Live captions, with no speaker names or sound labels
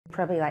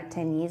Probably like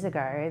 10 years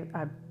ago,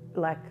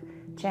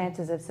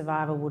 chances of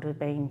survival would have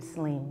been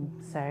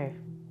slim. So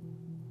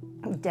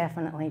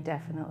definitely,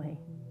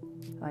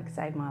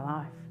 saved my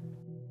life.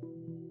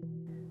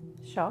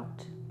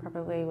 Shocked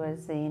probably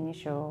was the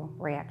initial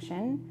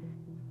reaction.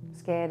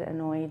 Scared,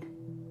 annoyed,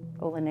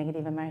 all the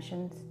negative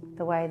emotions.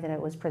 The way that it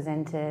was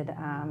presented,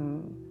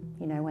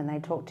 when they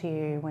talk to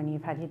you, when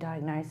you've had your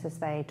diagnosis,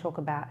 they talk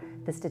about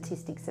the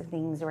statistics of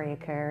things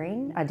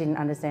reoccurring. I didn't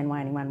understand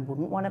why anyone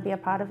wouldn't want to be a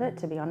part of it,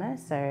 to be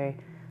honest. So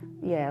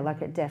yeah,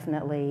 it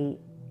definitely,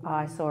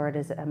 I saw it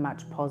as a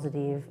much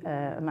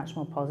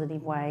more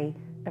positive way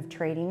of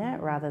treating it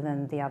rather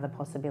than the other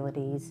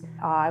possibilities.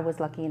 I was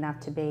lucky enough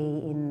to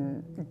be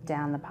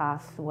down the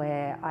path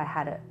where I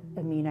had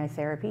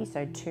immunotherapy,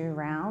 so 2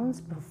 rounds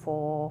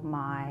before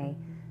my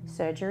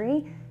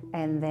surgery,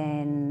 and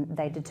then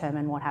they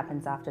determine what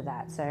happens after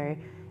that. So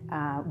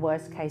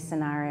worst case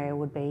scenario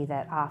would be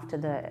that after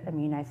the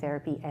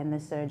immunotherapy and the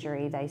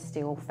surgery, they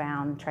still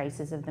found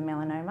traces of the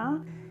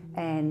melanoma.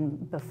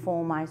 And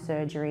before my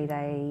surgery,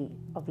 they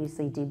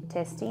obviously did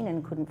testing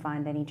and couldn't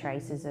find any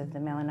traces of the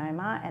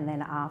melanoma. And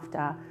then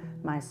after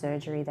my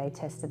surgery, they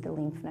tested the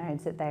lymph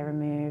nodes that they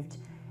removed,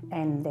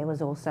 and there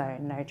was also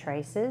no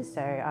traces.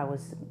 So I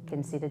was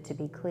considered to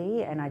be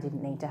clear, and I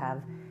didn't need to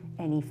have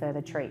any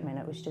further treatment.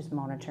 It was just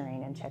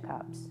monitoring and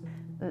checkups.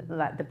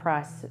 The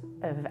price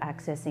of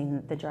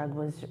accessing the drug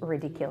was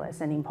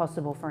ridiculous and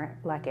impossible for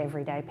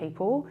everyday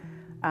people.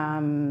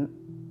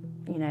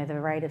 The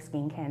rate of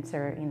skin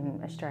cancer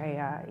in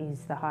Australia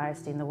is the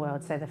highest in the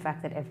world, so the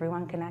fact that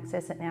everyone can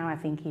access it now, I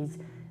think, is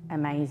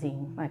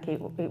amazing.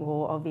 It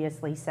will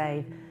obviously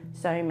save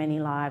so many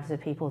lives of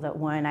people that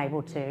weren't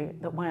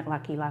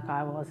lucky like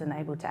I was and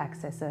able to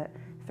access it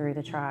through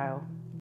the trial.